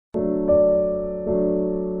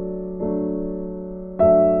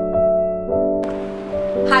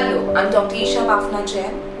I'm Dr. Isha Bafna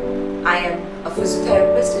Jain. I am a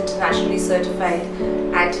physiotherapist, internationally certified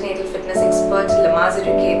antenatal fitness expert, Lamaze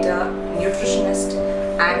educator, nutritionist,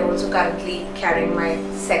 and also currently carrying my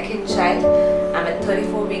second child. I'm at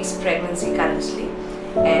 34 weeks pregnancy currently,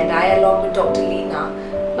 and I, along with Dr. Leena,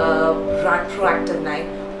 run Proactive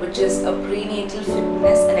 9, which is a prenatal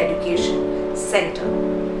fitness and education center.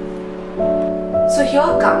 So here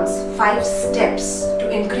comes 5 steps to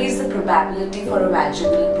increase the probability for a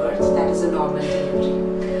vaginal birth, that is a normal delivery.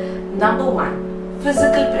 Number 1,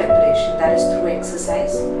 physical preparation, that is through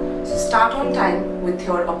exercise. So start on time with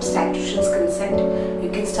your obstetrician's consent. You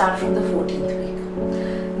can start from the 14th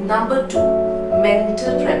week. Number 2,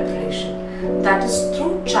 mental preparation, that is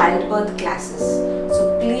through childbirth classes.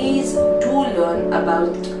 So please do learn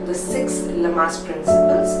about the 6 Lamaze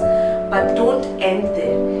principles, but don't end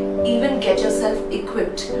there. Even get yourself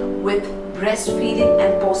equipped with breastfeeding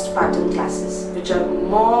and postpartum classes, which are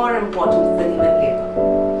more important than even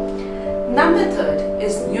labor. Number 3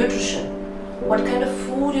 is nutrition. What kind of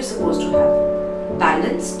food you're supposed to have?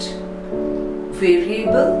 Balanced,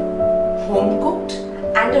 variable, home cooked,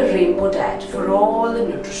 and a rainbow diet for all the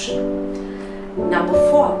nutrition. Number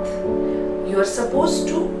 4, you are supposed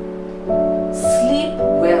to sleep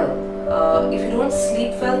well. If you don't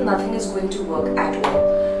sleep well, nothing is going to work at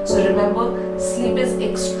all. So remember, sleep is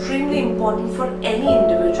extremely important for any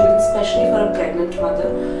individual, especially for a pregnant mother.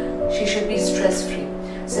 She should be stress-free.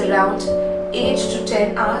 So around 8 to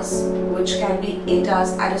 10 hours, which can be 8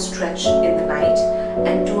 hours at a stretch in the night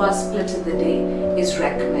and 2 hours split in the day, is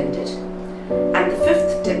recommended. And the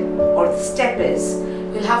 5th tip or the step is,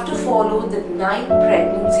 you'll have to follow the 9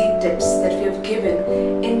 pregnancy tips that we have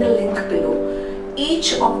given in the link below.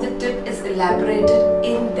 Each of the tip is elaborated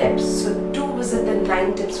in depth, so do visit the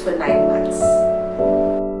 9 tips for 9 months.